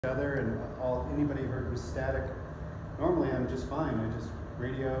other, and anybody heard was static. Normally I'm just fine. I just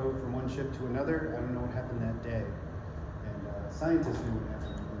radio from one ship to another. I don't know what happened that day. And scientists knew what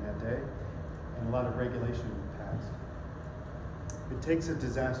happened in that day, and a lot of regulation passed. It takes a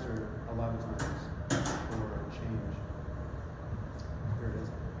disaster a lot of times for change. Here it is.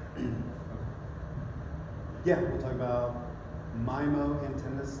 Yeah, we'll talk about MIMO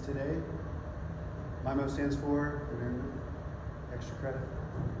antennas today. MIMO stands for, extra credit,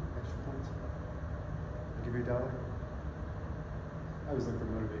 extra points. I'll give you $1. I always look for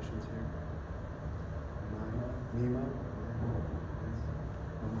motivations here. MIMO.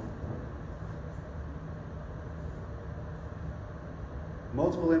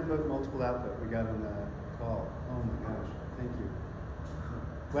 Multiple input, multiple output we got on the call. Oh my gosh, thank you.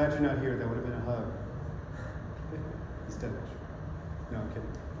 Glad you're not here, that would have been a hug. He's dead. No, I'm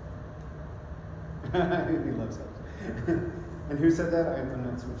kidding. He loves hugs. And who said that? I'm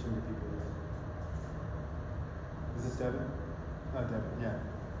not switching to people yet. Is this Devin? Oh, Devin, yeah.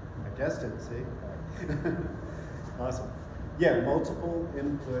 I guessed it, see? Awesome. Yeah, multiple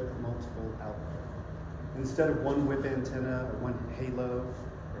input, multiple output. Instead of one whip antenna or one halo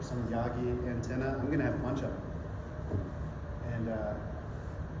or some Yagi antenna, I'm going to have a bunch of them. And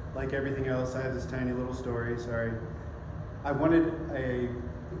like everything else, I have this tiny little story, sorry. I wanted a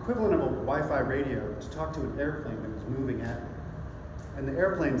equivalent of a Wi-Fi radio to talk to an airplane that was moving at me. And the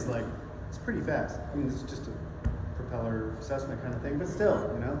airplane's like, it's pretty fast. I mean, it's just a propeller Cessna kind of thing, but still,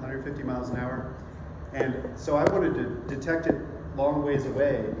 150 miles an hour. And so I wanted to detect it long ways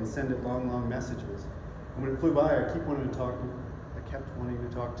away and send it long, long messages. And when it flew by, I kept wanting to talk to it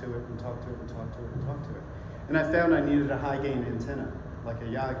and talk to it and talk to it and talk to it. And I found I needed a high gain antenna, like a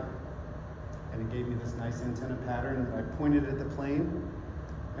Yagi. And it gave me this nice antenna pattern that I pointed at the plane.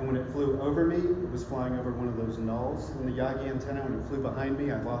 And when it flew over me, it was flying over one of those nulls in the Yagi antenna. When it flew behind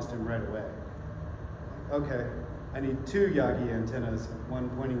me, I lost him right away. Okay, I need 2 Yagi antennas, one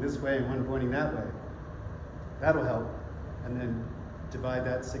pointing this way and one pointing that way. That'll help. And then divide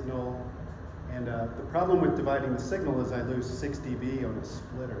that signal. And the problem with dividing the signal is I lose 6 dB on a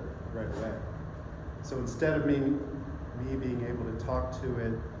splitter right away. So instead of me being able to talk to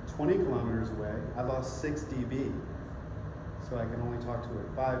it 20 kilometers away, I lost 6 dB. So I can only talk to it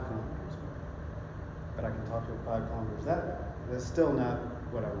 5 kilometers away. But I can talk to it 5 kilometers that way. That's still not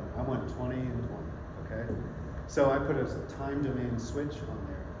what I want. I want 20 and 20, okay? So I put a time domain switch on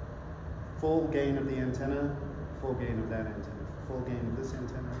there. Full gain of the antenna, full gain of that antenna, full gain of this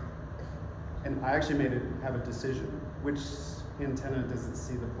antenna. And I actually made it have a decision. Which antenna does it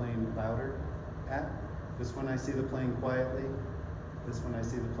see the plane louder at? This one I see the plane quietly. This one I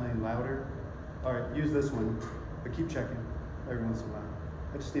see the plane louder. All right, use this one, but keep checking every once in a while.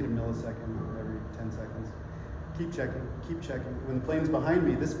 I just need a millisecond every 10 seconds. Keep checking, keep checking. When the plane's behind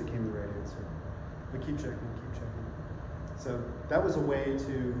me, this became the right answer. But keep checking, keep checking. So that was a way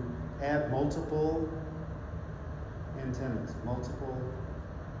to add multiple antennas, multiple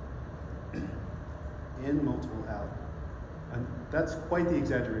in, multiple out. And that's quite the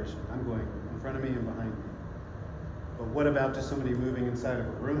exaggeration. I'm going in front of me and behind me. But what about just somebody moving inside of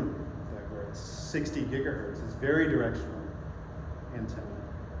a room, like where it's 60 gigahertz? It's very directional antenna.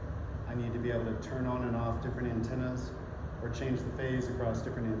 I need to be able to turn on and off different antennas or change the phase across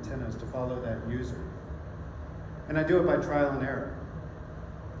different antennas to follow that user. And I do it by trial and error.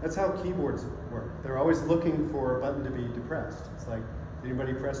 That's how keyboards work. They're always looking for a button to be depressed. It's like, did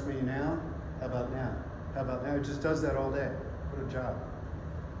anybody press me now? How about now? How about now? It just does that all day. What a job.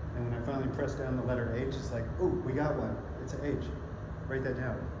 And when I finally press down the letter H, it's like, oh, we got one. It's an H. Write that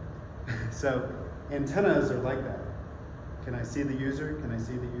down. So antennas are like that. Can I see the user? Can I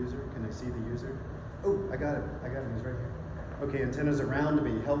see the user? Can I see the user? Oh, I got him. I got him. He's right here. Okay, antennas around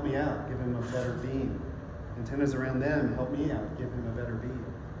me. Help me out. Give him a better beam. Antennas around them. Help me out. Give him a better beam.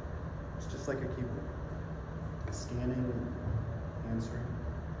 It's just like a keyboard. Scanning and answering.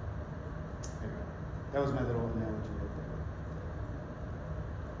 Anyway, that was my little analogy right there.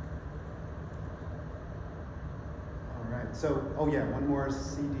 All right, so, oh yeah, one more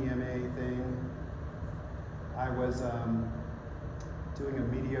CDMA thing. I was doing a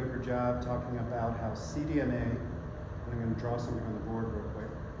mediocre job talking about how CDMA, and I'm going to draw something on the board real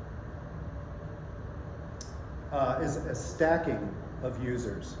quick, is a stacking of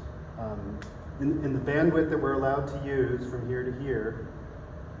users. In the bandwidth that we're allowed to use from here to here,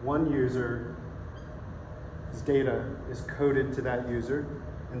 one user's data is coded to that user,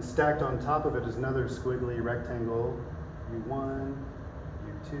 and stacked on top of it is another squiggly rectangle, U1,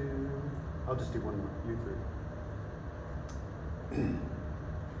 U2, I'll just do one more, U3.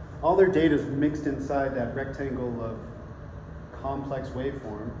 All their data is mixed inside that rectangle of complex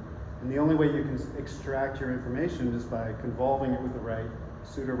waveform, and the only way you can extract your information is by convolving it with the right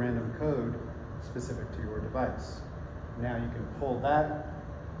pseudo-random code specific to your device. Now you can pull that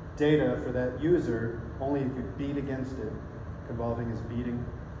data for that user only if you beat against it. Convolving is beating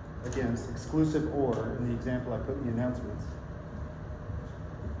against, exclusive OR in the example I put in the announcements.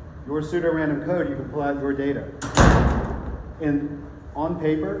 Your pseudo-random code, you can pull out your data. And on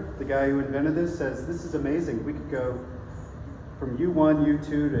paper, the guy who invented this says, this is amazing. We could go from U1, U2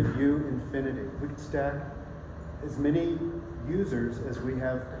 to U infinity. We could stack as many users as we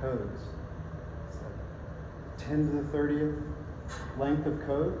have codes. It's like 10 to the 30th length of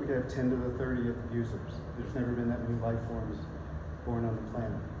code. We could have 10 to the 30th users. There's never been that many life forms born on the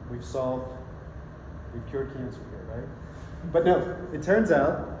planet. We've cured cancer here, right? But no, it turns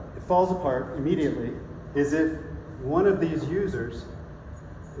out it falls apart immediately as if one of these users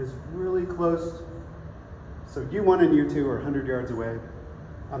is really close. So U1 and U2 are 100 yards away.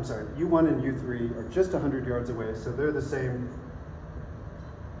 I'm sorry, U1 and U3 are just 100 yards away, so they're the same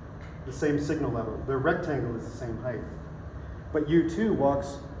signal level. Their rectangle is the same height. But U2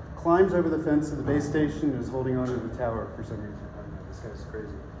 climbs over the fence of the base station and is holding onto the tower for some reason. I don't know, this guy's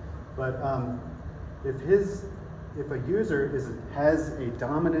crazy. But if a user has a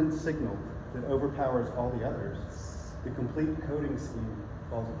dominant signal that overpowers all the others, the complete coding scheme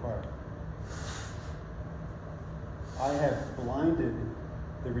falls apart. I have blinded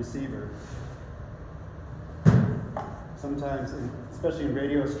the receiver. Sometimes, especially in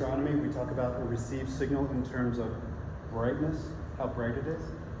radio astronomy, we talk about a received signal in terms of brightness, how bright it is.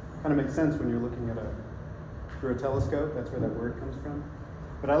 Kind of makes sense when you're looking at through a telescope. That's where that word comes from.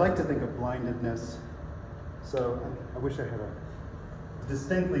 But I like to think of blindedness. So I wish I had a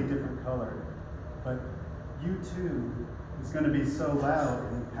distinctly different color. But U2 is going to be so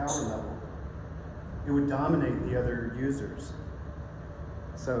loud in the power level, it would dominate the other users.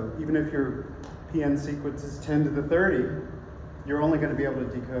 So even if your PN sequence is 10 to the 30, you're only going to be able to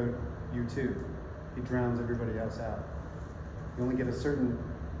decode U2. He drowns everybody else out. You only get a certain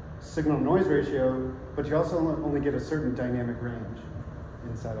signal-noise ratio, but you also only get a certain dynamic range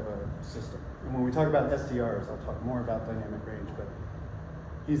inside of a system. And when we talk about SDRs, I'll talk more about dynamic range, but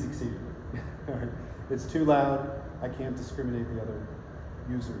he's exceeded it. It's too loud. I can't discriminate the other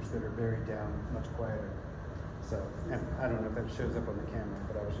users that are buried down much quieter. So, and I don't know if that shows up on the camera,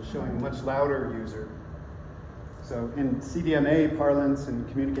 but I was just showing a much louder user. So in CDMA parlance and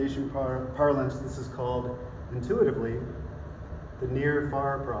communication parlance, this is called, intuitively, the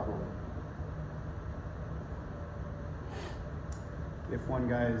near-far problem. If one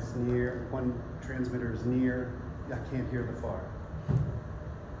transmitter is near, I can't hear the far.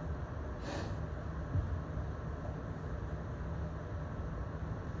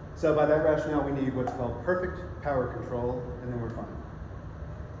 So by that rationale, we need what's called perfect power control, and then we're fine.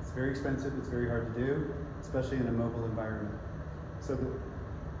 It's very expensive, it's very hard to do, especially in a mobile environment. So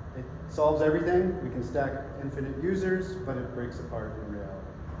it solves everything. We can stack infinite users, but it breaks apart in reality.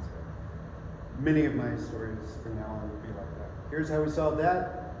 So many of my stories from now on will be like that. Here's how we solve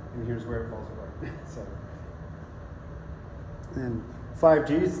that, and here's where it falls apart. So, and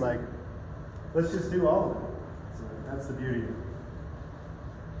 5G is like, let's just do all of it. So that's the beauty of it.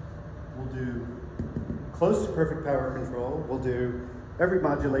 We'll do close to perfect power control. We'll do every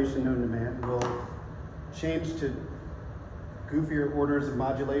modulation known to man. We'll change to goofier orders of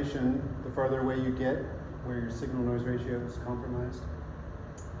modulation the farther away you get, where your signal-noise ratio is compromised.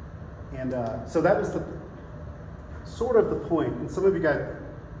 And so that was sort of the point. And some of you got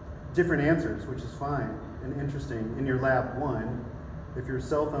different answers, which is fine and interesting. In your lab 1, if your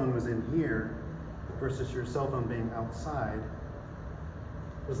cell phone was in here versus your cell phone being outside,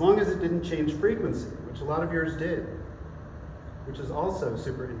 as long as it didn't change frequency, which a lot of yours did, which is also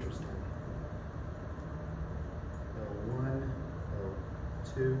super interesting. L1,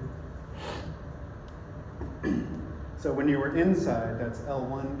 L2. So when you were inside, that's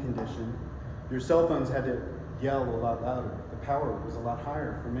L1 condition, your cell phones had to yell a lot louder. The power was a lot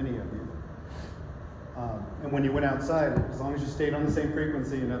higher for many of you. And when you went outside, as long as you stayed on the same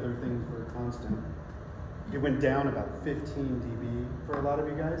frequency and other things were constant, it went down about 15 dB for a lot of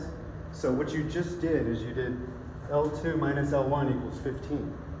you guys. So what you just did is you did L2 minus L1 equals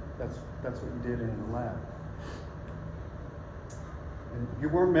 15. That's what you did in the lab. And you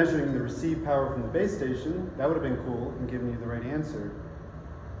weren't measuring the received power from the base station. That would have been cool and given you the right answer,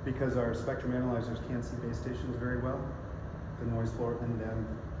 because our spectrum analyzers can't see base stations very well. The noise floor in them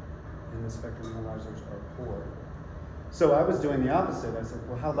in the spectrum analyzers are poor. So I was doing the opposite. I said,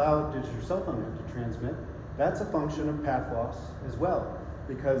 well, how loud did your cell phone have to transmit? That's a function of path loss as well,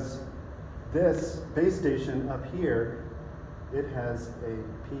 because this base station up here it has a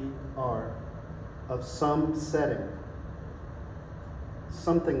PR of some setting,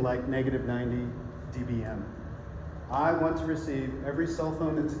 something like -90 dBm. I want to receive every cell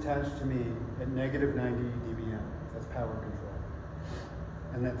phone that's attached to me at -90 dBm. That's power control.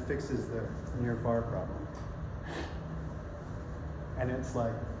 And that fixes the near-far problem. And it's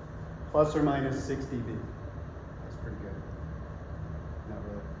like plus or minus 6 dB. That's pretty good. Not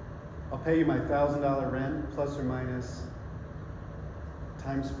really. I'll pay you my $1,000 rent plus or minus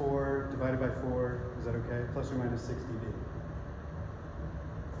times 4 divided by 4. Is that okay? Plus or minus 6 dB.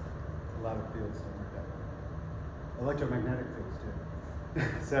 A lot of fields don't work that way. Electromagnetic fields too.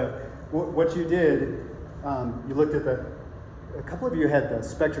 So what you did, you looked at a couple of you had the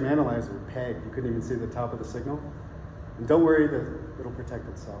spectrum analyzer pegged. You couldn't even see the top of the signal. And don't worry, it'll protect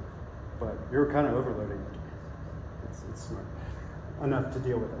itself. But you're kind of overloading it. It's smart enough to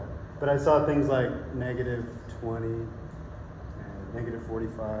deal with that. But I saw things like -20 and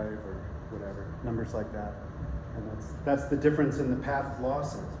 -45 or whatever, numbers like that. And that's the difference in the path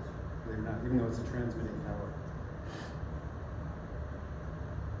losses, believe it or not, even though it's a transmitting power.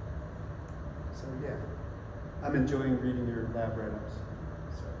 So yeah, I'm enjoying reading your lab write-ups.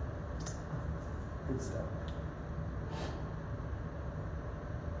 So good stuff.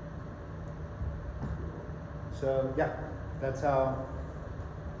 So yeah, that's how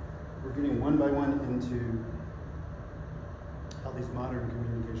we're getting one by one into how these modern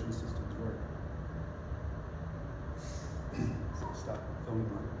communication systems work. So stop filming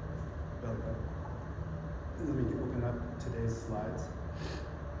my belly button. Let me open up today's slides.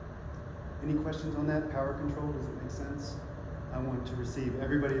 Any questions on that? Power control, does it make sense? I want to receive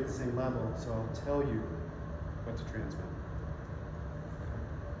everybody at the same level, so I'll tell you what to transmit.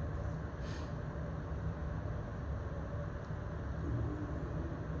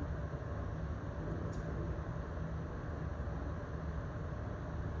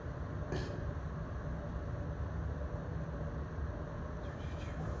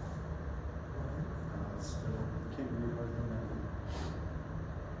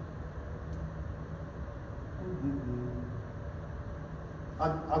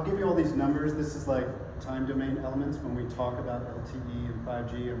 I'll give you all these numbers. This is like time domain elements when we talk about LTE and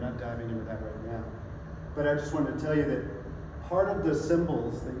 5G. I'm not diving into that right now. But I just wanted to tell you that part of the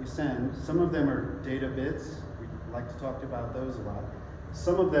symbols that you send, some of them are data bits. We like to talk about those a lot.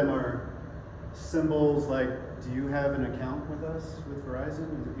 Some of them are symbols like, do you have an account with us, with Verizon,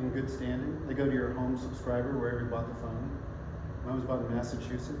 in good standing? They go to your home subscriber wherever you bought the phone. Mine was bought in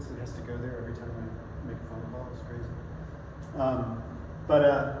Massachusetts. It has to go there every time I make a phone call. It's crazy.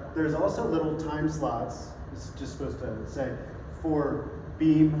 But there's also little time slots, it's just supposed to say, for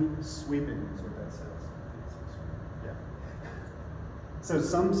beam sweeping is what that says. Yeah. So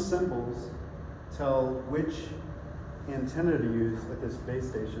some symbols tell which antenna to use at this base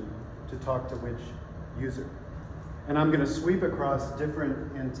station to talk to which user. And I'm going to sweep across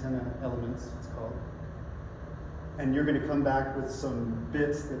different antenna elements, it's called. And you're going to come back with some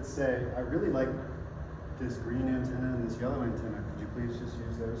bits that say, I really like this green antenna and this yellow antenna. Could you please just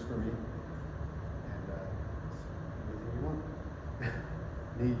use those for me? And anything you want.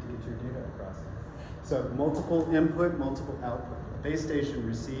 Need to get your data across. So multiple input, multiple output. A base station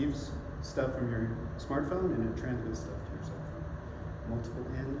receives stuff from your smartphone and it transmits stuff to your cell phone. Multiple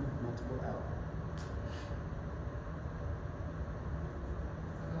in, multiple out.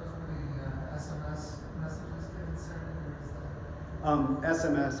 Are those the SMS messages getting sent, or is that?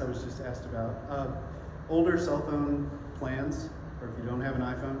 SMS I was just asked about. Older cell phone plans, or if you don't have an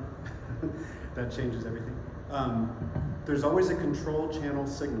iPhone, that changes everything. There's always a control channel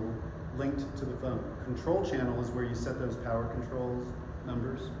signal linked to the phone. Control channel is where you set those power controls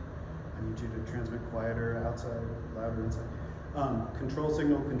numbers. I need you to transmit quieter outside, louder inside. Control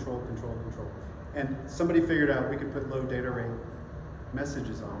signal, control, control, control. And somebody figured out we could put low data rate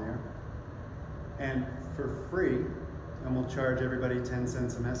messages on there. And for free, and we'll charge everybody 10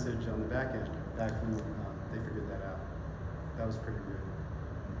 cents a message on the back end, back when they figured that out. That was pretty good.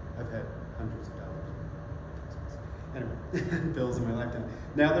 I've had hundreds of dollars. Anyway, bills in my lifetime.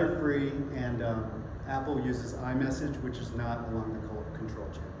 Now they're free, and Apple uses iMessage, which is not along the control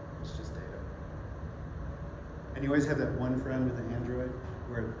channel. It's just data. And you always have that one friend with an Android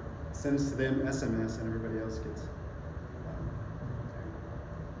where it sends to them SMS and everybody else gets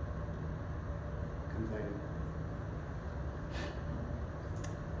complaining.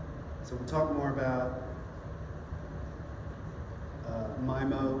 So we'll talk more about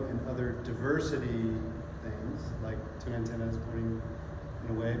MIMO and other diversity things, like two antennas pointing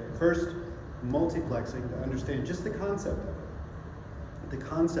in a way. First, multiplexing, to understand just the concept of it. The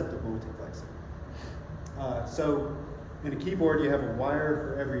concept of multiplexing. So In a keyboard, you have a wire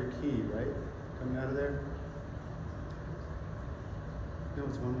for every key, right? Coming out of there? No,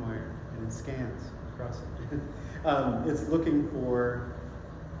 it's one wire, and it scans across it. It's looking for,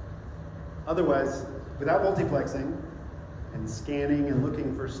 otherwise, without multiplexing and scanning and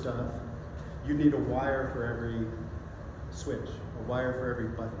looking for stuff, you need a wire for every switch, a wire for every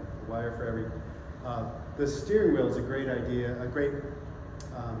button, a wire for every. The steering wheel is a great idea, a great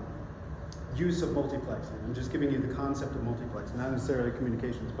use of multiplexing. I'm just giving you the concept of multiplexing, not necessarily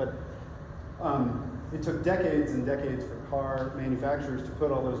communications, but it took decades and decades for car manufacturers to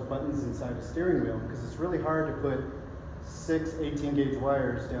put all those buttons inside a steering wheel because it's really hard to put 6 18-gauge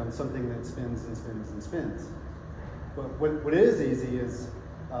wires down something that spins and spins and spins. But what is easy is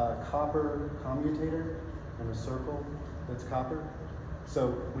a copper commutator and a circle that's copper.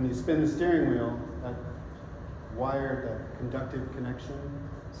 So when you spin the steering wheel, that wire, that conductive connection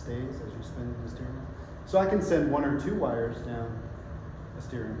stays as you spin the steering wheel. So I can send 1 or 2 wires down a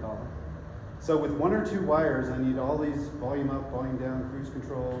steering column. So with 1 or 2 wires, I need all these volume up, volume down, cruise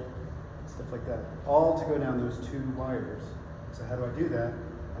control, stuff like that, all to go down those 2 wires. So how do I do that?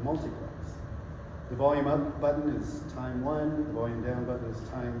 I multiplex. The volume up button is time 1, the volume down button is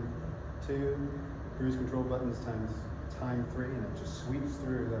time 2, the cruise control button is time 3, and it just sweeps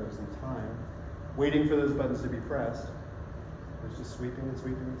through those in time, waiting for those buttons to be pressed. It's just sweeping and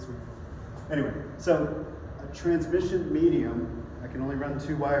sweeping and sweeping. Anyway, so a transmission medium, I can only run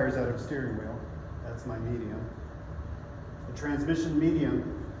 2 wires out of a steering wheel. That's my medium. The transmission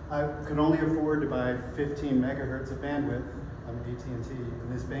medium, I could only afford to buy 15 megahertz of bandwidth. I'm AT&T in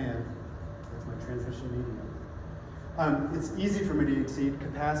this band. That's my transmission medium. It's easy for me to exceed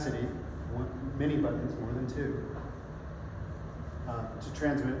capacity, many buttons, more than 2, to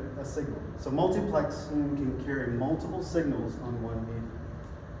transmit a signal. So multiplexing can carry multiple signals on one medium.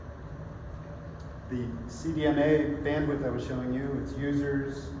 The CDMA bandwidth I was showing you, it's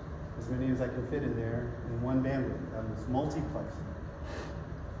users, as many as I can fit in there, in one bandwidth. That was multiplexing.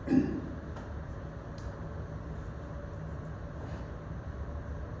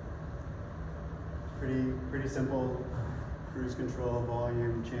 Pretty simple. Cruise control,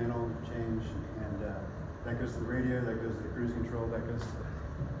 volume, channel change, and that goes to the radio, that goes to the cruise control, that goes to the,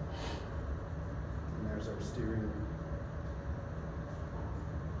 and there's our steering.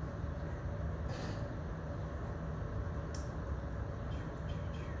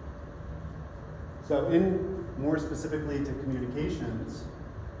 So in more specifically to communications,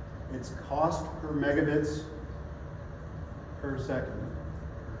 it's cost per megabits per second.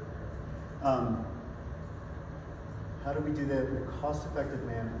 How do we do that in a cost-effective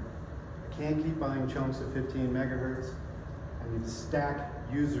manner? I can't keep buying chunks of 15 megahertz. I need to stack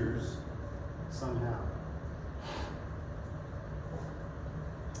users somehow.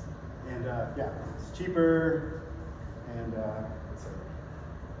 And yeah, it's cheaper, and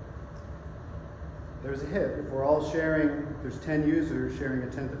there's a hit. If we're all sharing, there's 10 users sharing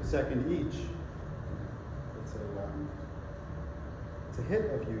 1/10 of a second each. It's a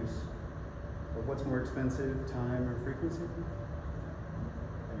hit of use. But what's more expensive, time or frequency?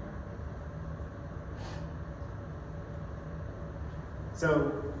 Anyway.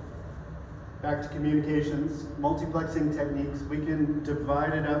 So, back to communications, multiplexing techniques, we can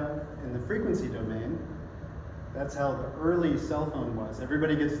divide it up in the frequency domain. That's how the early cell phone was.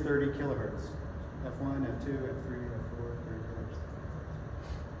 Everybody gets 30 kilohertz. F1, F2, F3, F4, 30 kilohertz.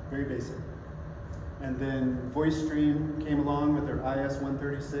 Very basic. And then VoiceStream came along with their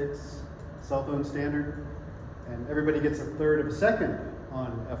IS-136 cell phone standard, and everybody gets 1/3 of a second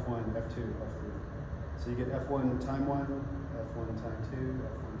on F1, F2, F3. So you get F1 time 1, F1 time 2,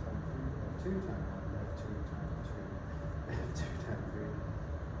 F1 time 3, F2 time 1, F2 time 2, F2 time 3.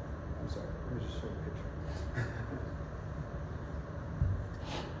 I'm sorry, let me just show a picture.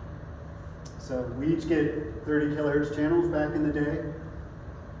 So we each get 30 kilohertz channels back in the day.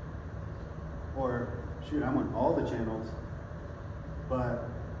 Or, shoot, I want all the channels, but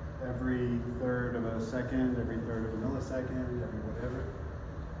every 1/3 of a second, every 1/3 of a millisecond, every whatever.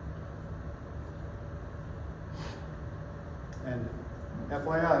 And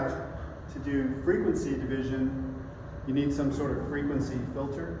FYI, to do frequency division, you need some sort of frequency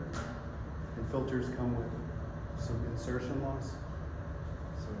filter, and filters come with some insertion loss.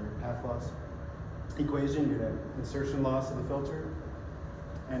 So your path loss equation, you have insertion loss of the filter,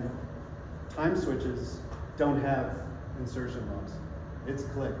 and time switches don't have insertion loss. It's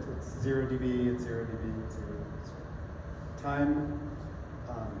clicked. It's 0 dB, it's 0 dB, it's 0 dB. Time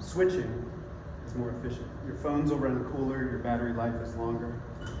switching is more efficient. Your phones will run cooler, your battery life is longer.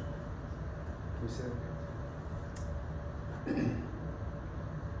 Can you see it?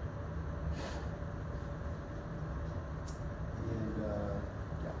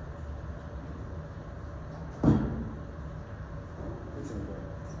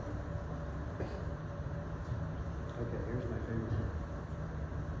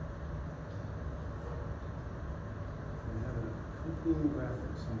 some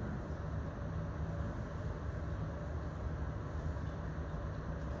graphics somewhere.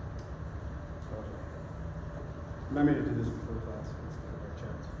 Remind me to do this before class. Let's get our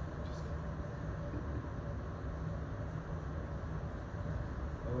chats.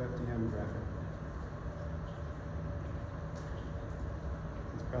 OFDM graphic.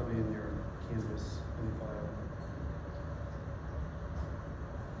 It's probably in your Canvas in file.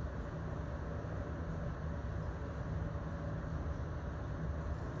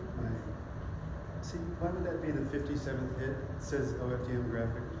 See, why would that be the 57th hit? It says OFDM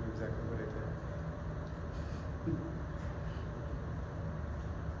graphic, which is exactly what I did.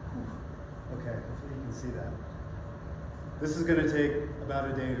 Okay, hopefully you can see that. This is going to take about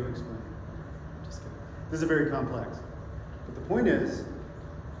a day to explain. Just kidding. This is very complex. But the point is,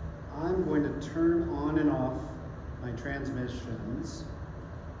 I'm going to turn on and off my transmissions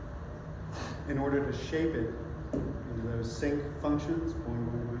in order to shape it into those sync functions, boing,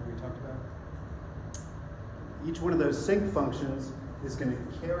 boing, boing, we talked about. Each one of those sync functions is going to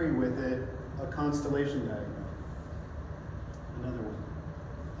carry with it a constellation diagram. Another one.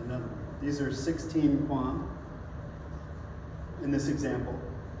 Another one. These are 16 QAM in this example,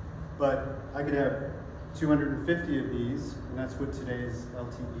 but I could have 250 of these, and that's what today's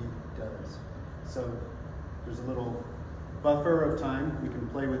LTE does. So there's a little buffer of time. We can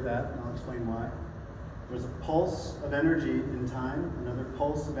play with that, and I'll explain why. There's a pulse of energy in time, another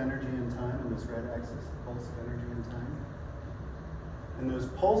pulse of energy in time in this red axis, pulse of energy in time. And those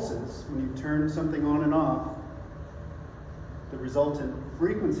pulses, when you turn something on and off, the resultant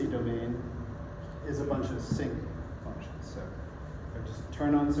frequency domain is a bunch of sync functions. So if I just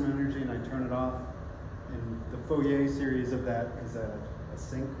turn on some energy and I turn it off, and the Fourier series of that is a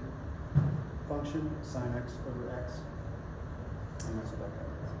sync function, sine x over x, and that's what that is.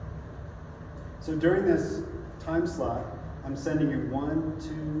 So during this time slot, I'm sending you 1,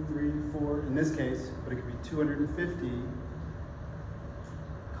 2, 3, 4, in this case, but it could be 250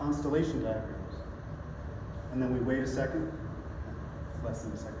 constellation diagrams. And then we wait a second, less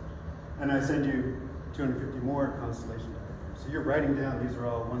than a second, and I send you 250 more constellation diagrams. So you're writing down, these are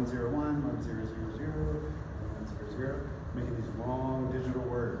all 101, 1000, 100, making these long digital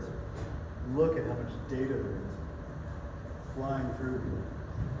words. Look at how much data there is flying through here.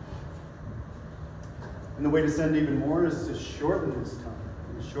 And the way to send even more is to shorten this time,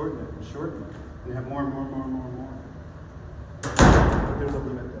 and shorten it, and shorten it, and have more and more and more and more and more. But there's a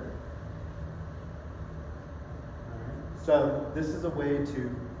limit there. All right. So this is a way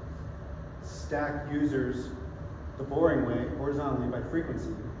to stack users the boring way, horizontally by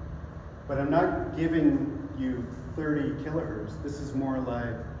frequency. But I'm not giving you 30 kilohertz. This is more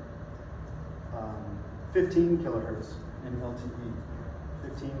like 15 kilohertz in LTE.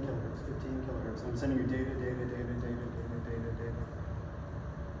 15 kilohertz, 15 kilohertz. I'm sending you data.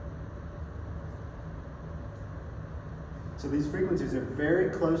 So these frequencies are very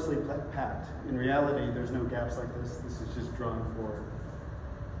closely packed. In reality, there's no gaps like this. This is just drawn for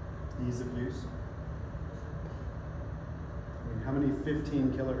ease of use. I mean, how many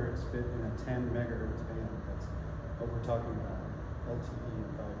 15 kilohertz fit in a 10 megahertz band? That's what we're talking about, LTE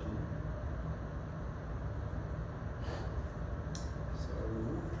and 5G.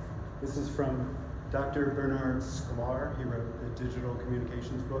 This is from Dr. Bernard Sklar. He wrote the Digital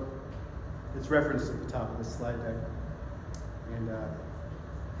Communications book. It's referenced at the top of this slide deck. And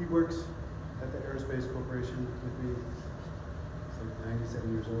he works at the Aerospace Corporation with me. He's like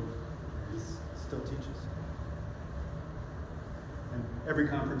 97 years old. He still teaches. And every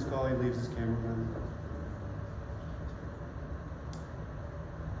conference call, he leaves his camera on.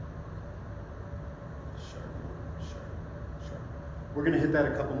 We're going to hit that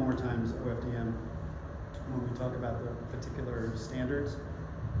a couple more times, OFDM, when we talk about the particular standards.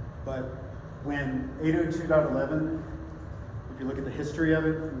 But when 802.11, if you look at the history of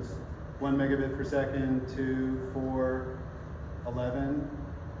it, it was 1 megabit per second, 2, 4, 11,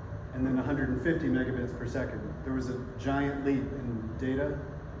 and then 150 megabits per second. There was a giant leap in data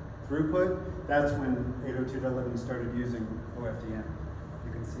throughput. That's when 802.11 started using OFDM.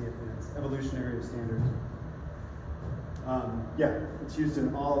 You can see it in its evolutionary of standards. Yeah, it's used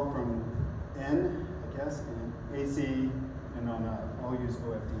in all from N, I guess, and AC, and on all use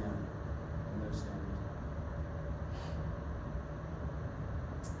OFDM in those standards.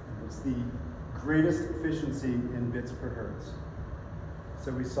 And it's the greatest efficiency in bits per hertz.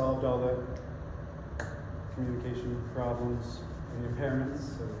 So we solved all the communication problems and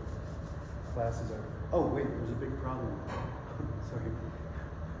impairments. So class is over. Oh wait, there's a big problem. Sorry,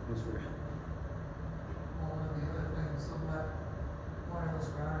 almost forgot. One of the other things that wireless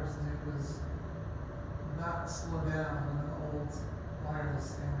routers did was not slow down in the old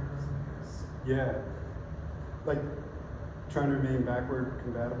wireless standard doesn't use. Yeah. Like trying to remain backward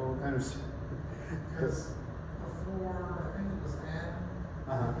compatible kind of. Because before, I think it was N,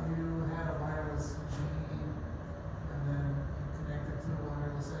 if you had a wireless G and then you connected to a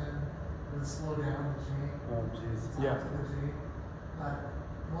wireless N, it would slow down the G. Oh, jeez. Talk Yeah. to the G. But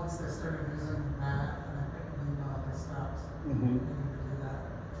once they started using that, and I think they stopped Mm-hmm. needing to do that.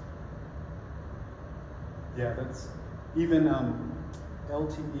 Yeah, that's even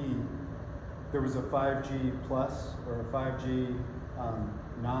LTE. There was a 5G plus or a 5G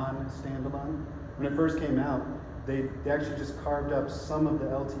non-standalone. When it first came out, they actually just carved up some of the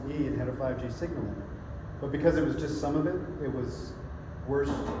LTE and had a 5G signal in it. But because it was just some of it, it was worse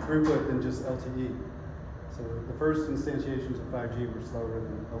throughput than just LTE. So the first instantiations of 5G were slower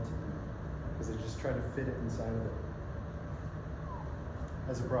than LTE because they just tried to fit it inside of it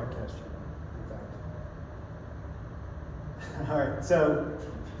as a broadcast channel, in fact. All right, so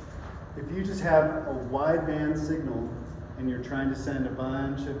if you just have a wideband signal and you're trying to send a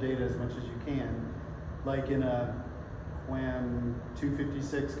bunch of data as much as you can, like in a QAM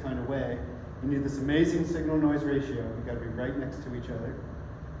 256 kind of way, you need this amazing signal-noise ratio. You've got to be right next to each other,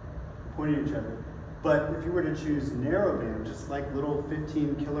 pointing at each other. But if you were to choose narrowband, just like little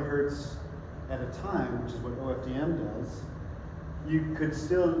 15 kilohertz at a time, which is what OFDM does, you could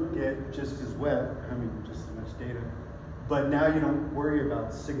still get just as just as much data. But now you don't worry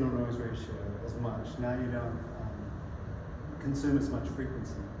about signal-noise ratio as much. Now you don't consume as much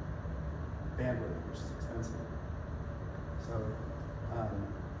frequency, bandwidth, which is expensive. So,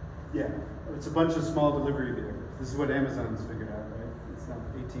 yeah, it's a bunch of small delivery vehicles. This is what Amazon's figured out, right? It's not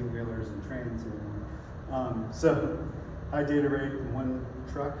 18-wheelers and trains anymore. So, high data rate in one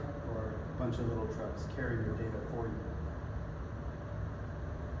truck or a bunch of little trucks carrying your data for you.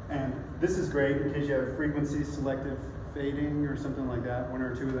 And this is great in case you have frequency selective fading or something like that. One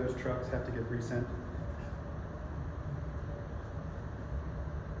or two of those trucks have to get resent.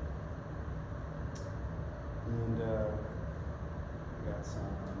 And we got some.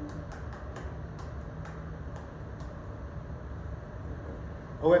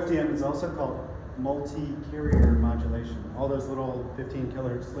 OFDM is also called multi-carrier modulation. All those little 15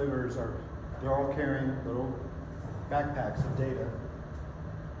 kilohertz slivers they're all carrying little backpacks of data.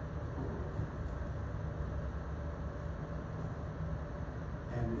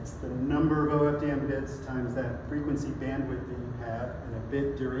 And it's the number of OFDM bits times that frequency bandwidth that you have, and a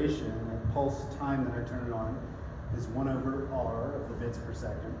bit duration, a pulse time that I turn it on, is 1 over R of the bits per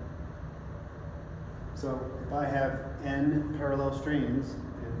second. So if I have n parallel streams,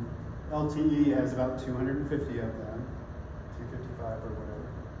 and LTE has about 250 of them, 255 or whatever,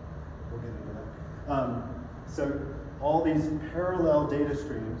 we'll get into that. So all these parallel data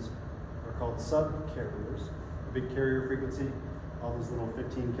streams are called subcarriers. A big carrier frequency, all those little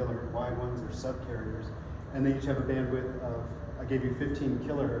 15 kilohertz wide ones are subcarriers, and they each have a bandwidth of, I gave you 15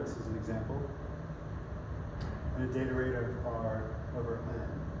 kilohertz as an example, and a data rate of R over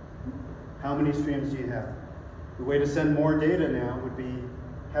N. How many streams do you have? The way to send more data now would be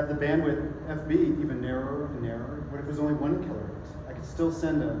have the bandwidth FB even narrower and narrower. What if there's only 1 kilohertz? I could still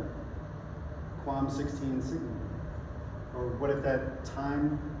send a QAM 16 signal. Or what if that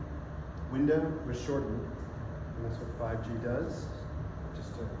time window was shortened? And that's what 5G does,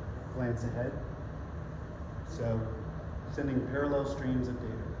 just to glance ahead. So, sending parallel streams of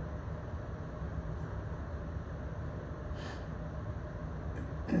data.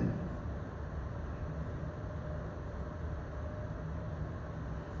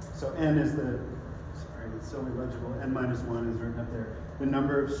 So N is it's so illegible, N minus 1 is written up there. The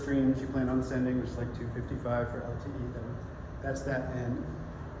number of streams you plan on sending, which is like 255 for LTE, that's that N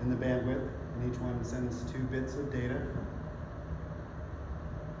in the bandwidth. And each one sends 2 bits of data.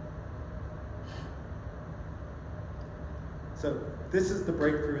 So this is the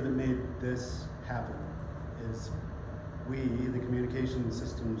breakthrough that made this happen, is we, the communication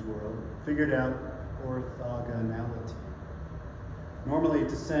systems world, figured out orthogonality. Normally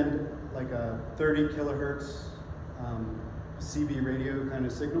to send like a 30 kilohertz CB radio kind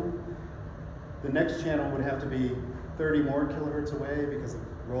of signal, the next channel would have to be 30 more kilohertz away because of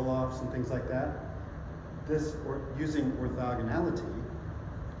roll-offs and things like that. Using orthogonality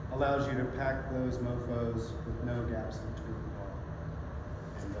allows you to pack those mofos with no gaps in between them all.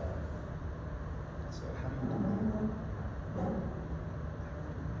 And so how do you do that?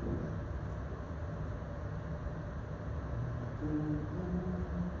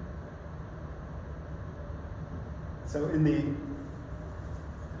 So in the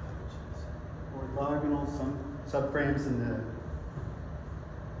orthogonal subframes in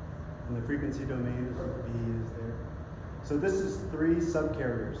the frequency domain is what B is there. So this is 3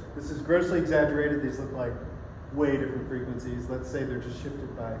 subcarriers. This is grossly exaggerated. These look like way different frequencies. Let's say they're just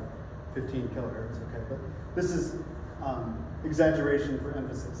shifted by 15 kilohertz, okay? But this is exaggeration for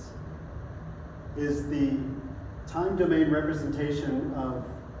emphasis. Is the time domain representation of,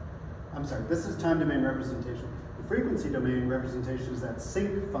 this is time domain representation. The frequency domain representation is that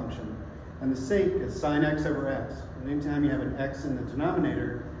sinc function. And the sinc is sine x over x. And anytime you have an x in the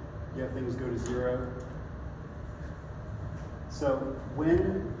denominator, you have things go to 0. So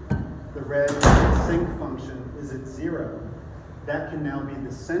when the red sinc function is at 0, that can now be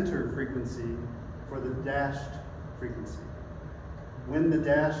the center frequency for the dashed frequency. When the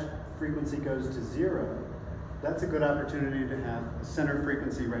dashed frequency goes to 0, that's a good opportunity to have a center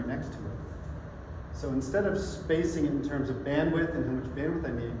frequency right next to it. So instead of spacing it in terms of bandwidth and how much bandwidth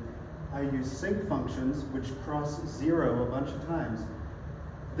I need, I use sinc functions which cross 0 a bunch of times.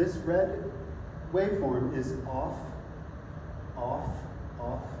 This red waveform is off, off,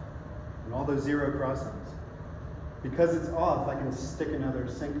 off, and all those 0 crossings. Because it's off, I can stick another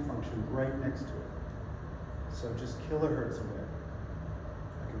sinc function right next to it. So just kilohertz away,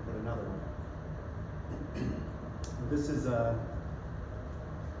 I can put another one. This is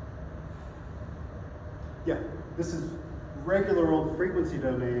this is regular old frequency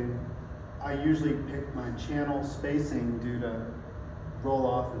domain. I usually pick my channel spacing due to roll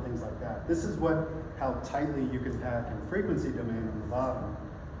off and things like that. This is how tightly you can pack in frequency domain on the bottom.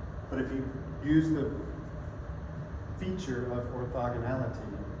 But if you use the feature of orthogonality,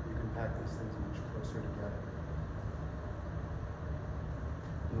 you can pack these things much closer together.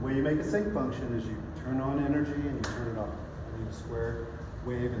 And the way you make a sinc function is you turn on energy and you turn it off. I need a square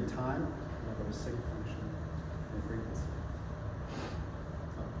wave in time, and I've got a sinc function in frequency.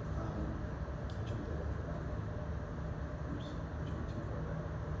 I jumped ahead for that. Oops, I jumped too far back.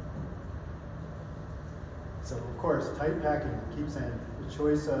 So of course, tight packing, I keep saying, the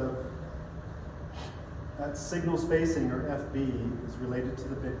choice of that signal spacing, or FB, is related to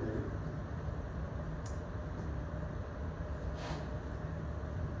the bit rate.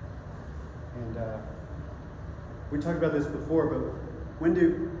 And we talked about this before, but when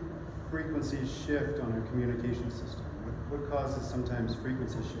do frequencies shift on a communication system? What causes sometimes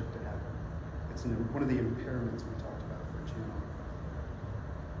frequency shift to happen? It's one of the impairments we talked about for a channel.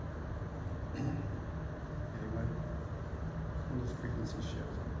 Anyway, when does frequency shift?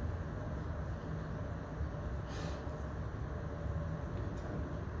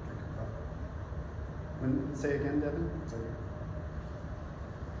 Say again, Devin?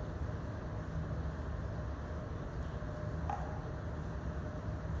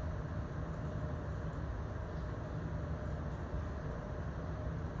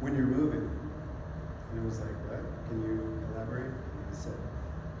 When you're moving. And it was like, what? Can you elaborate? He said,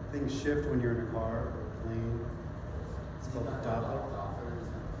 things shift when you're in a car or a plane. It's called a Doppler.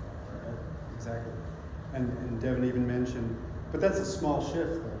 Exactly. And Devin even mentioned, but that's a small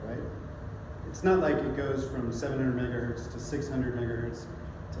shift though, right? It's not like it goes from 700 megahertz to 600 megahertz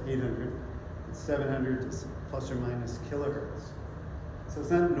to 800. It's 700 to plus or minus kilohertz. So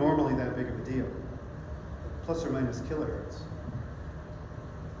it's not normally that big of a deal. Plus or minus kilohertz.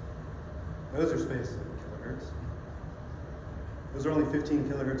 Those are spaced in kilohertz. Those are only 15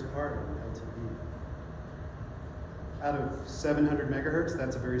 kilohertz apart on LTE. Out of 700 megahertz,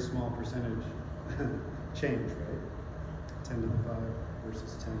 that's a very small percentage change, right? 10 to the 5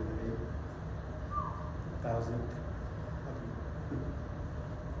 versus 10 to the 8. 1,000th,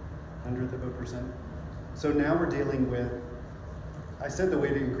 100th of a percent. So now we're dealing with, I said the way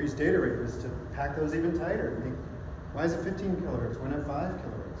to increase data rate is to pack those even tighter. Why is it 15 kilohertz? Why not 5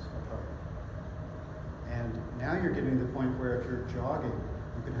 kilohertz apart? And now you're getting to the point where if you're jogging,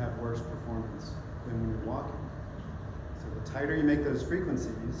 you can have worse performance than when you're walking. So the tighter you make those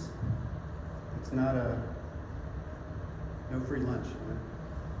frequencies, it's not no free lunch. You know?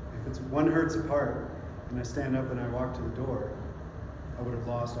 If it's 1 hertz apart, and I stand up and I walk to the door, I would have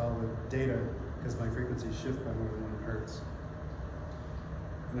lost all the data because my frequencies shift by more than 1 hertz.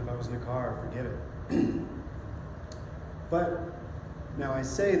 And if I was in a car, forget it. But now I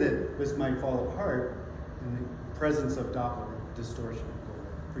say that this might fall apart in the presence of Doppler distortion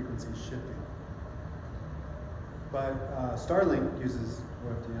or frequency shifting. But Starlink uses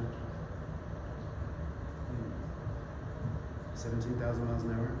OFDM. 17,000 miles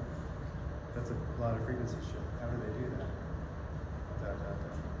an hour. That's a lot of frequency shift. How do they do that?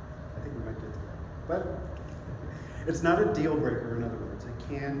 I think we might get to that. But it's not a deal breaker, in other words. You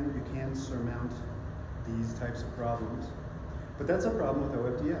can surmount these types of problems. But that's a problem with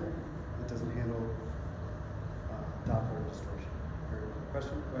OFDM. It doesn't handle Doppler distortion.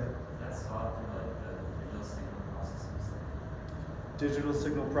 Question? Go ahead. That's odd for like the digital signal processing stuff. digital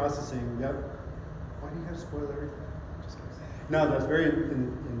signal processing, yep. Why do you have to spoil everything? Just kidding. No, that's very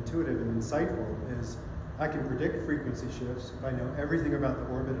intuitive and insightful, is I can predict frequency shifts if I know everything about the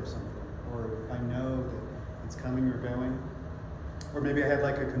orbit of something, or if I know that it's coming or going. Or maybe I have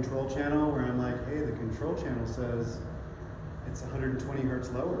like a control channel where I'm like, hey, the control channel says it's 120 hertz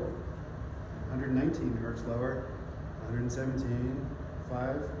lower, 119 hertz lower, 117,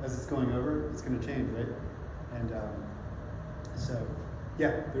 5. As it's going over, it's going to change, right? And so,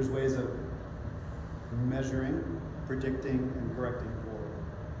 yeah, there's ways of measuring, predicting, and correcting for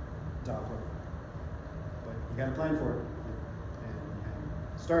Doppler. But you got to plan for it. And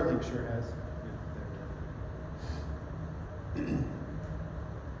Starlink sure has. Yeah,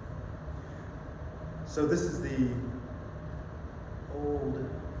 so this is the old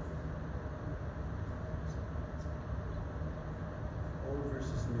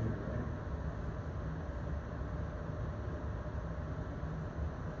versus new, right?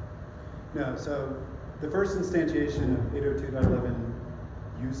 No, so the first instantiation of 802.11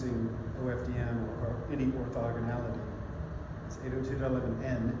 using OFDM or any orthogonality is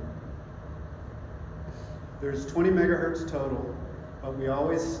 802.11n. There's 20 megahertz total, but we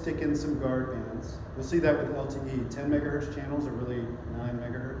always stick in some guard bands. You'll see that with LTE. 10 megahertz channels are really 9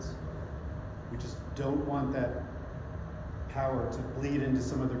 megahertz. We just don't want that power to bleed into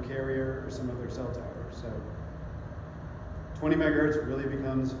some other carrier or some other cell tower. So 20 megahertz really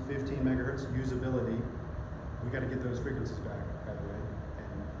becomes 15 megahertz usability. We got to get those frequencies back, by the way,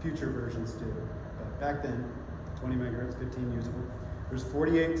 and future versions do. But back then, 20 megahertz, 15 usable. There's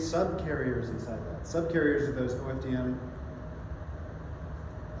 48 subcarriers inside that. Subcarriers are those OFDM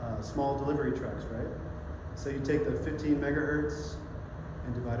small delivery trucks, right? So you take the 15 megahertz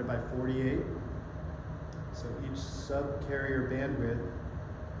and divide it by 48. So each subcarrier bandwidth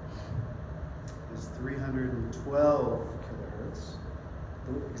is 312 kilohertz.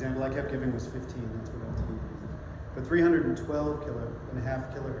 The example I kept giving was 15, that's what LTE uses. But 312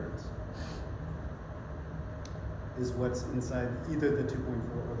 kilohertz is what's inside either the 2.4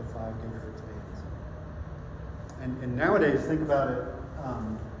 or the 5 gigahertz bands. And nowadays, think about it,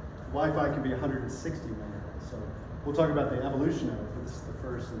 Wi-Fi can be 160 megahertz. So we'll talk about the evolution of it, but this is the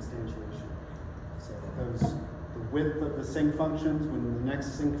first instantiation. So the width of the sync functions, when the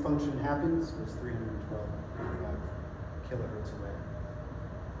next sync function happens, was 312 kilohertz away.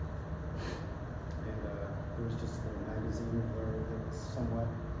 And there was just a magazine blurb that was somewhat.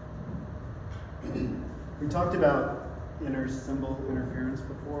 We talked about inter-symbol interference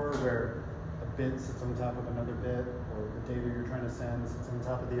before, where a bit sits on top of another bit, or the data you're trying to send sits on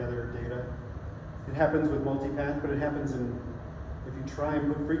top of the other data. It happens with multipath, but it happens if you try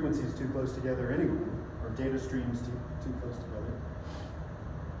and put frequencies too close together anyway, or data streams too close together.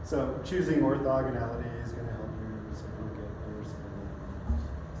 So choosing orthogonality is going to help you so you don't get inter-symbol,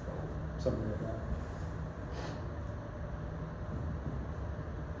 something like that.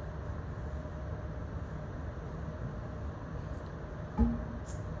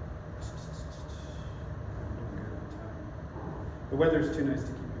 The weather's too nice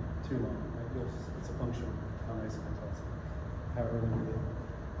to keep it too long. Right? It's a function of how nice it is outside, how early we live.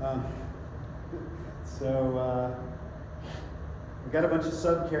 We've got a bunch of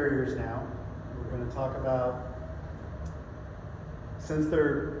subcarriers now. We're going to talk about, since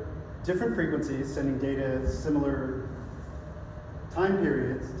they're different frequencies, sending data similar time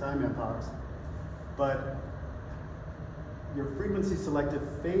periods, time epochs, but your frequency selective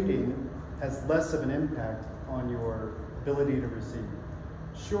fading has less of an impact on your ability to receive.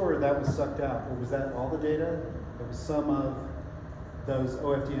 Sure, that was sucked out, but was that all the data? It was some of those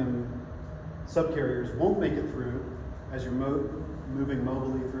OFDM subcarriers won't make it through as you're moving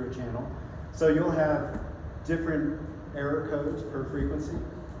mobily through a channel. So you'll have different error codes per frequency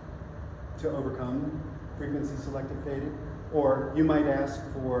to overcome frequency selective fading. Or you might ask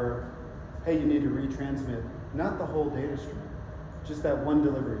for, hey, you need to retransmit not the whole data stream, just that one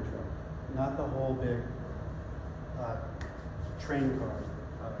delivery truck, not the whole big train car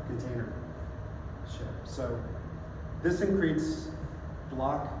container ship. So this increases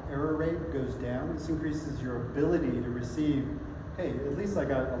block error rate goes down. This increases your ability to receive, hey, at least I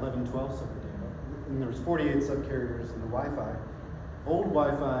got 11/12 of the data. And there's 48 subcarriers in the Wi-Fi. Old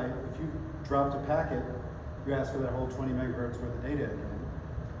Wi-Fi, if you dropped a packet, you ask for that whole 20 megahertz worth of data again.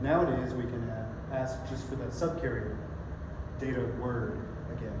 Nowadays, we can ask just for that subcarrier data word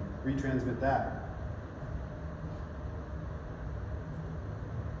again, retransmit that.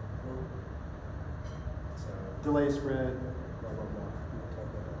 So delay spread, blah, blah, blah. We'll talk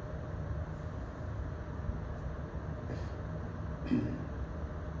about that.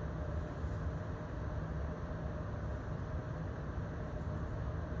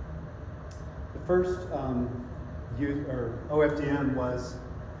 The first OFDM was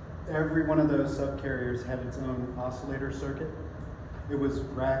every one of those subcarriers had its own oscillator circuit. It was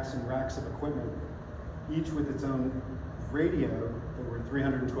racks and racks of equipment, each with its own radio that were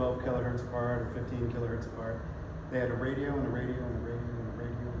 312 kilohertz apart or 15 kilohertz apart. They had a radio and a radio and a radio and a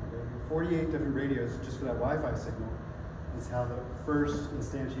radio and a radio. 48 different radios just for that Wi-Fi signal is how the first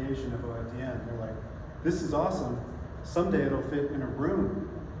instantiation of OFDM. They're like, this is awesome. Someday it'll fit in a room.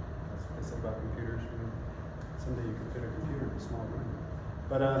 That's what they said about computers. Someday you can fit a computer in a small room.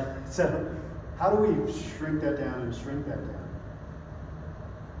 But so how do we shrink that down and shrink that down?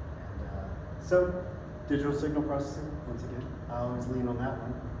 And so digital signal processing, once again, I always lean on that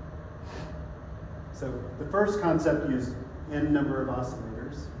one. So the first concept used n number of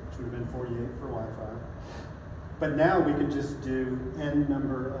oscillators, which would have been 48 for Wi-Fi. But now we could just do n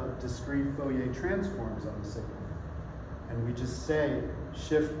number of discrete Fourier transforms on the signal. And we just say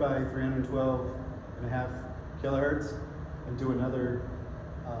shift by 312.5 kilohertz and do another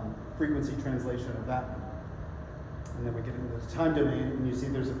frequency translation of that one. And then we get into the time domain, and you see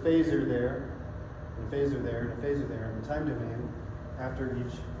there's a phasor there, and a phasor there, and a phasor there in the time domain after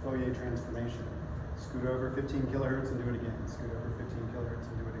each Fourier transformation. Scoot over 15 kilohertz and do it again. Scoot over 15 kilohertz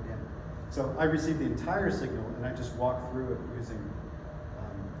and do it again. So I receive the entire signal, and I just walk through it using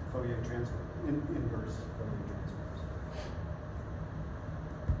Fourier transform, inverse Fourier transforms.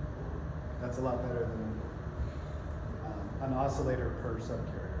 That's a lot better than an oscillator per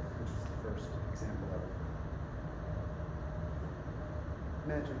subcarrier, which is the first example of it.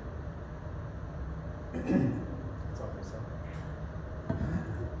 Magic. That's all they say.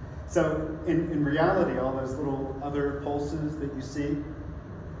 So in reality, all those little other pulses that you see,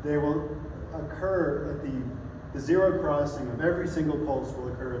 they will occur at the zero crossing of every single pulse will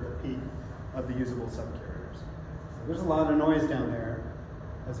occur at the peak of the usable subcarriers. So there's a lot of noise down there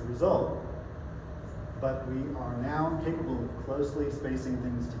as a result, but we are now capable of closely spacing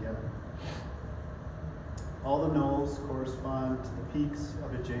things together. All the nulls correspond to the peaks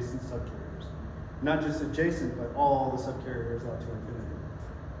of adjacent subcarriers. Not just adjacent, but all the subcarriers out to infinity.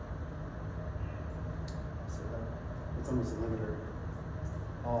 So that's almost a limiter.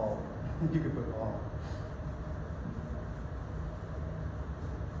 All. You could put all.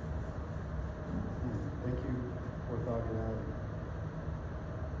 Thank you, orthogonality.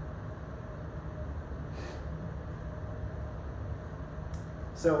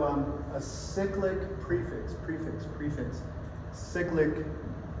 So a cyclic prefix, cyclic, it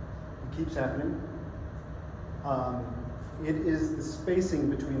keeps happening. It is the spacing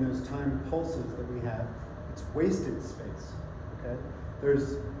between those time pulses that we have. It's wasted space, okay?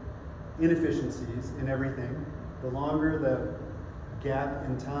 There's inefficiencies in everything. The longer the gap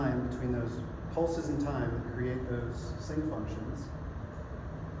in time between those pulses in time that create those sync functions,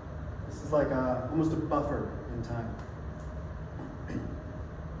 this is like almost a buffer in time.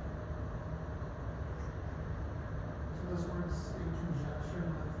 So this works in conjunction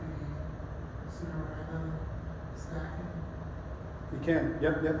with the pseudo-random stacking? You can,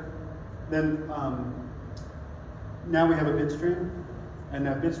 yep. Then now we have a bit stream, and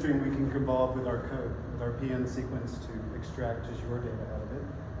that bit stream we can convolve with our code, with our PN sequence to extract just your data out of it.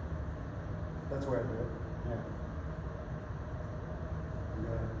 That's where I do it, yeah.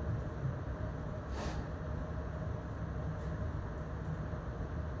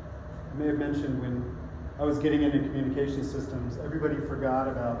 I may have mentioned when I was getting into communication systems, everybody forgot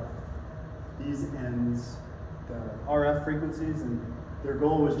about these ends, the RF frequencies, and their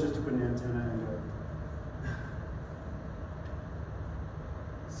goal was just to put an antenna into a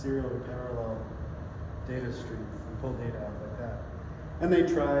serial or parallel data stream and pull data out like that. And they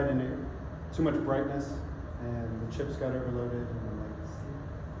tried, and too much brightness, and the chips got overloaded, and I'm like,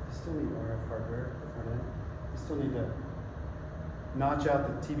 you still need RF hardware at the front end. You still need to notch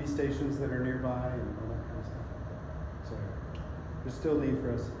out the TV stations that are nearby and all that kind of stuff. So there's still need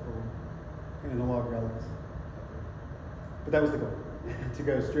for us for analog relics. But that was the goal, to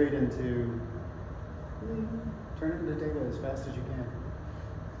go straight into, turn it into data as fast as you can.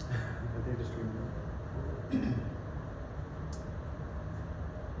 The data stream.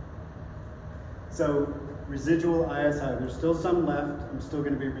 So residual ISI, there's still some left. I'm still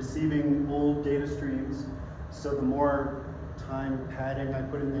going to be receiving old data streams. So the more time padding I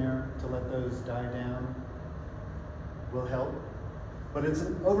put in there to let those die down will help. But it's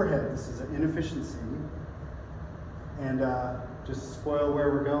an overhead. This is an inefficiency. And just to spoil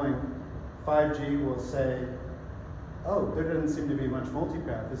where we're going, 5G will say, oh, there doesn't seem to be much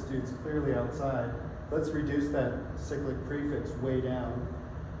multipath. This dude's clearly outside. Let's reduce that cyclic prefix way down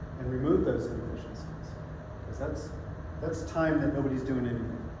and remove those inefficiencies. Because that's time that nobody's doing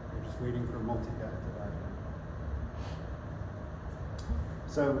anything. They're just waiting for a multi-path divider.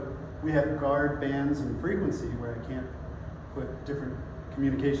 So we have guard bands and frequency where I can't put different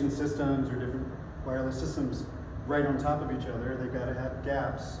communication systems or different wireless systems right on top of each other. They've got to have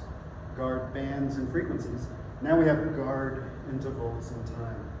gaps, guard bands and frequencies. Now we have guard intervals in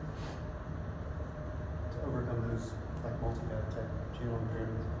time to overcome those like multi-path type channel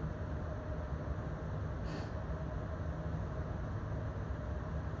impairments.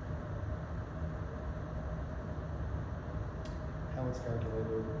 How it's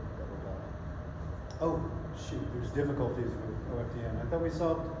calculated, blah, blah, blah. Oh, shoot, there's difficulties with OFDM. I thought we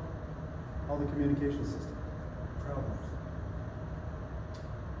solved all the communication system problems.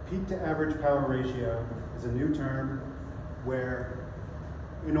 Peak to average power ratio is a new term where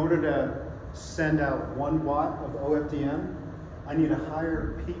in order to send out 1 watt of OFDM, I need a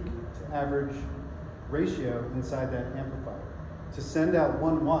higher peak to average ratio inside that amplifier. To send out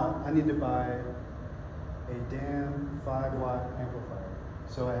 1 watt, I need to buy a damn 5-watt amplifier.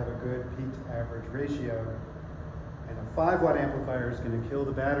 So I have a good peak to average ratio. And a 5-watt amplifier is going to kill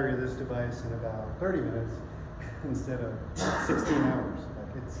the battery of this device in about 30 minutes instead of 16 hours.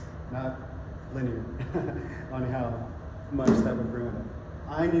 Like, it's not linear on how much that would ruin it.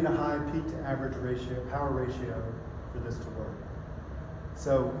 I need a high peak to average ratio, power ratio for this to work.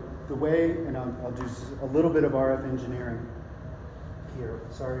 So the way, and I'll do a little bit of RF engineering here.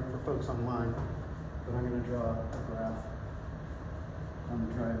 Sorry for folks online, but I'm going to draw a graph on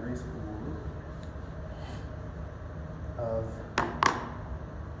the dry erase board of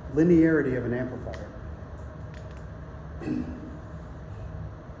linearity of an amplifier.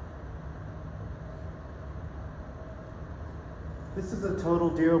 This is a total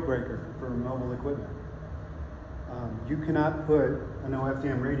deal breaker for mobile equipment. You cannot put an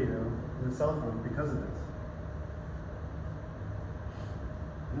OFDM radio in a cell phone because of this.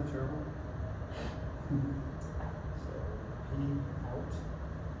 Isn't that terrible? So P out,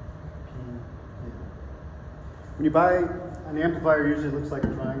 P in. When you buy an amplifier, usually it looks like a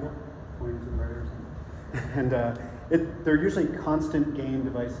triangle, pointing to the right or something. And they're usually constant gain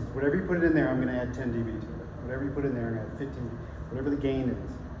devices. Whatever you put it in there, I'm going to add 10 dB to it. Whatever you put in there, I'm going to add 15, whatever the gain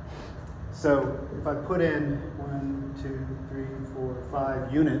is. So if I put in 1, 2, 3, 4,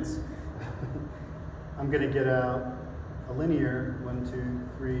 5 units, I'm going to get out a linear 1,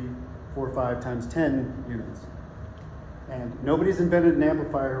 2, 3, 4, 5 times 10 units. And nobody's invented an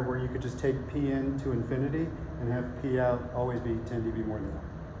amplifier where you could just take P in to infinity and have P out always be 10 dB more than that.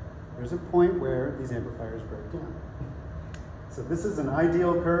 There's a point where these amplifiers break down. So this is an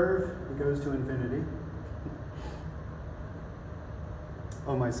ideal curve. It goes to infinity.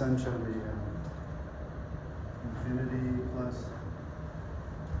 Oh, my son showed me infinity plus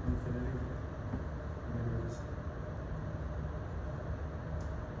infinity.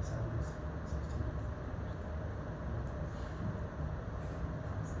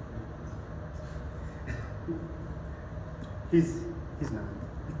 He's not.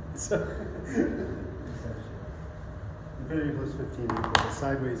 So infinity plus 15 equals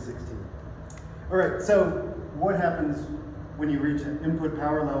sideways 16. All right, so what happens when you reach an input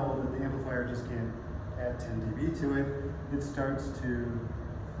power level that the amplifier just can't add 10 dB to it? It starts to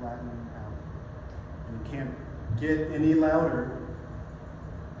flatten out. And you can't get any louder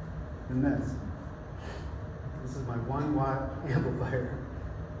than this. This is my 1 watt amplifier.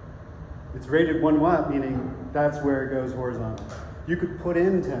 It's rated 1 watt, meaning that's where it goes horizontal. You could put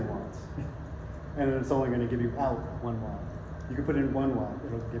in 10 watts, and it's only going to give you out 1 watt. You could put in 1 watt,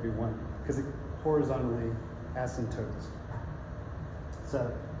 it'll give you 1, because it horizontally asymptotes. So,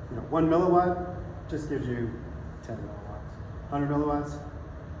 1 milliwatt just gives you 10 milliwatts. 100 milliwatts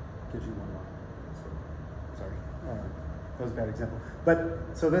gives you 1 watt. Sorry, that was a bad example. But,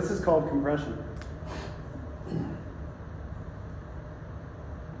 so this is called compression.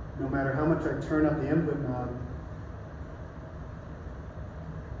 No matter how much I turn up the input knob,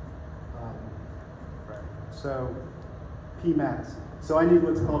 so P max. So I need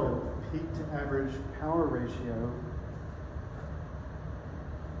what's called a peak to average power ratio.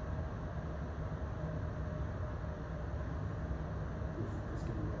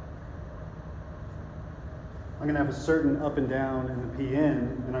 I'm going to have a certain up and down in the P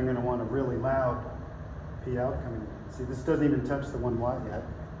in, and I'm going to want a really loud P out coming in. See, this doesn't even touch the 1 watt yet.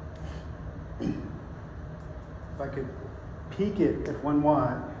 If I could peak it at 1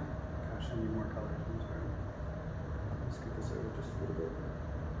 watt, gosh, I need more colors. I'm sorry. Let's get this over just a little bit.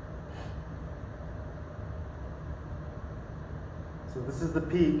 So this is the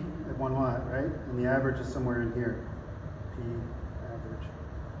peak at 1 watt, right? And the average is somewhere in here. P average,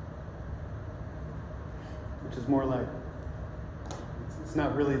 which is more like, it's It's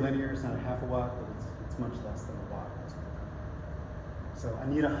not really linear, it's not a half a watt, but it's much less than a watt. So I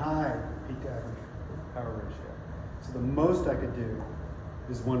need a high peak to average power ratio. So the most I could do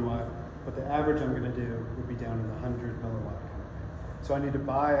is 1 watt, but the average I'm going to do would be down in the 100 milliwatt kind of thing. So I need to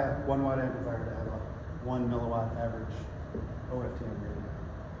buy a 1 watt amplifier to have a 1 milliwatt average OFDM rating.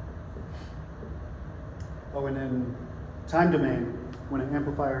 Oh, and then time domain, when it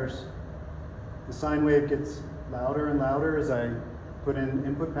amplifiers, the sine wave gets louder and louder as I put in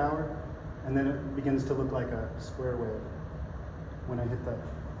input power, and then it begins to look like a square wave when I hit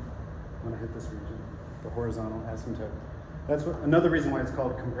this region, the horizontal asymptote. That's another reason why it's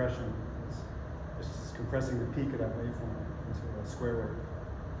called compression. It's just compressing the peak of that waveform into a square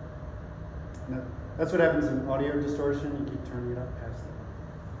wave. And that's what happens in audio distortion. You keep turning it up past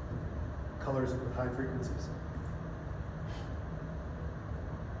the colors with high frequencies.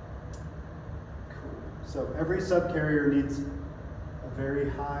 Cool. So every subcarrier needs a very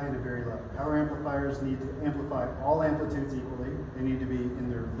high and a very low. Power amplifiers need to amplify all amplitudes equally. They need to be in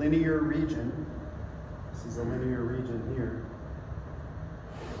their linear region. This is a linear region here.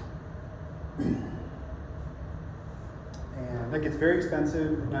 And that gets very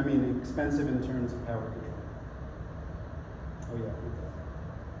expensive, and I mean expensive in terms of power control. Oh yeah.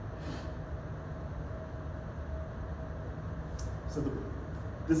 So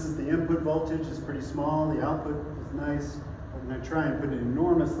this is the input voltage, is pretty small, the output is nice. I'm going to try and put an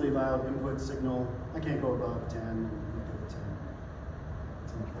enormously loud input signal. I can't go above 10, and look at the 10.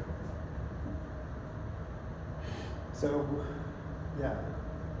 Too much better. So, yeah,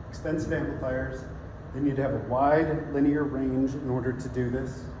 expensive amplifiers. They need to have a wide linear range in order to do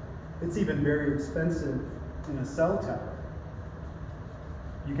this. It's even very expensive in a cell tower.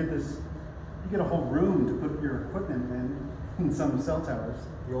 You get a whole room to put your equipment in some cell towers,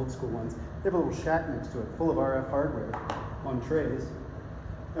 the old school ones. They have a little shack next to it full of RF hardware on trays.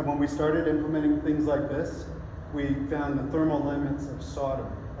 And when we started implementing things like this, we found the thermal limits of solder.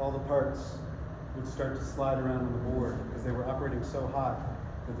 All the parts would start to slide around on the board because they were operating so hot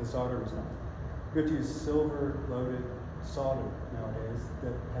that the solder was melting. We have to use silver-loaded solder nowadays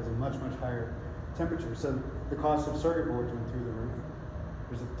that has a much, much higher temperature. So the cost of circuit boards went through the roof.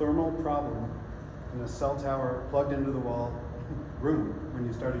 There's a thermal problem in a cell tower plugged into the wall room when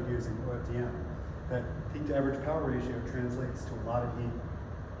you started using OFDM. That peak to average power ratio translates to a lot of heat.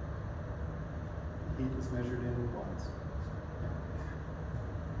 Heat is measured in watts.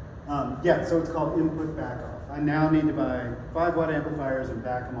 Yeah, so it's called input back off. I now need to buy 5 watt amplifiers and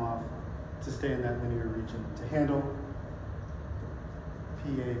back them off to stay in that linear region to handle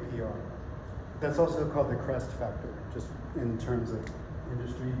PAPR. That's also called the crest factor, just in terms of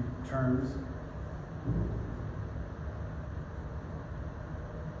industry terms.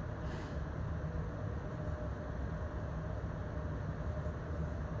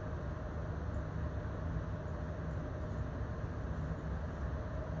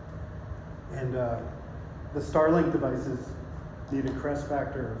 And the Starlink devices need a crest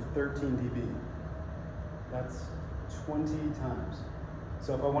factor of 13 dB. That's 20 times.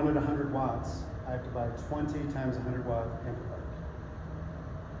 So if I wanted 100 watts, I have to buy 20 times 100 watt amplifiers.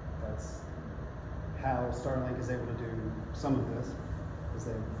 That's how Starlink is able to do some of this, because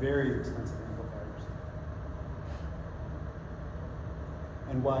they have very expensive amplifiers.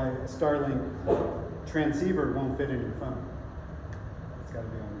 And why a Starlink transceiver won't fit in your phone. It's got to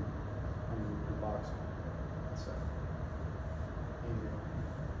be on your box.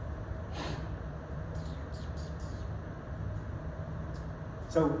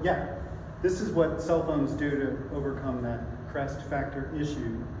 So yeah, this is what cell phones do to overcome that crest factor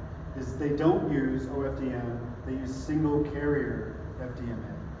issue, is they don't use OFDM, they use single carrier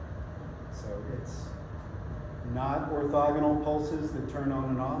FDMA. So it's not orthogonal pulses that turn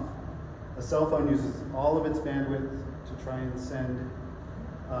on and off. A cell phone uses all of its bandwidth to try and send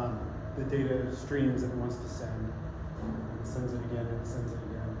the data streams that it wants to send. And it sends it again, and it sends it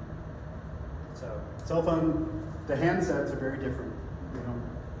again. So cell phone, the handsets are very different. They don't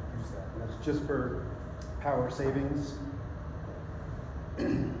use that. That's just for power savings. I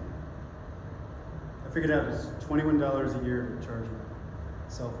figured out it's $21 a year to charge my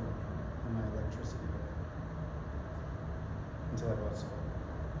cell phone and my electricity bill until I bought solar.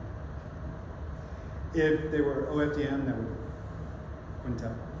 If they were OFDM, that would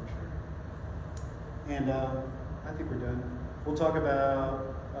quintuple for sure. And I think we're done. We'll talk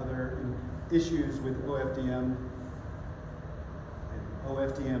about other issues with OFDM.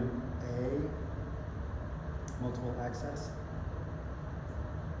 OFDM-A, multiple access.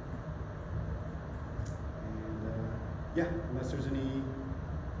 And yeah, unless there's any,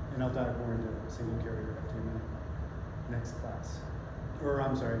 and I'll dive more into single carrier FDMA next class. or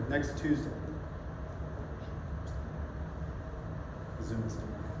I'm sorry, next Tuesday. Zoom is still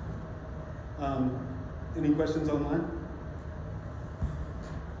on. Any questions online?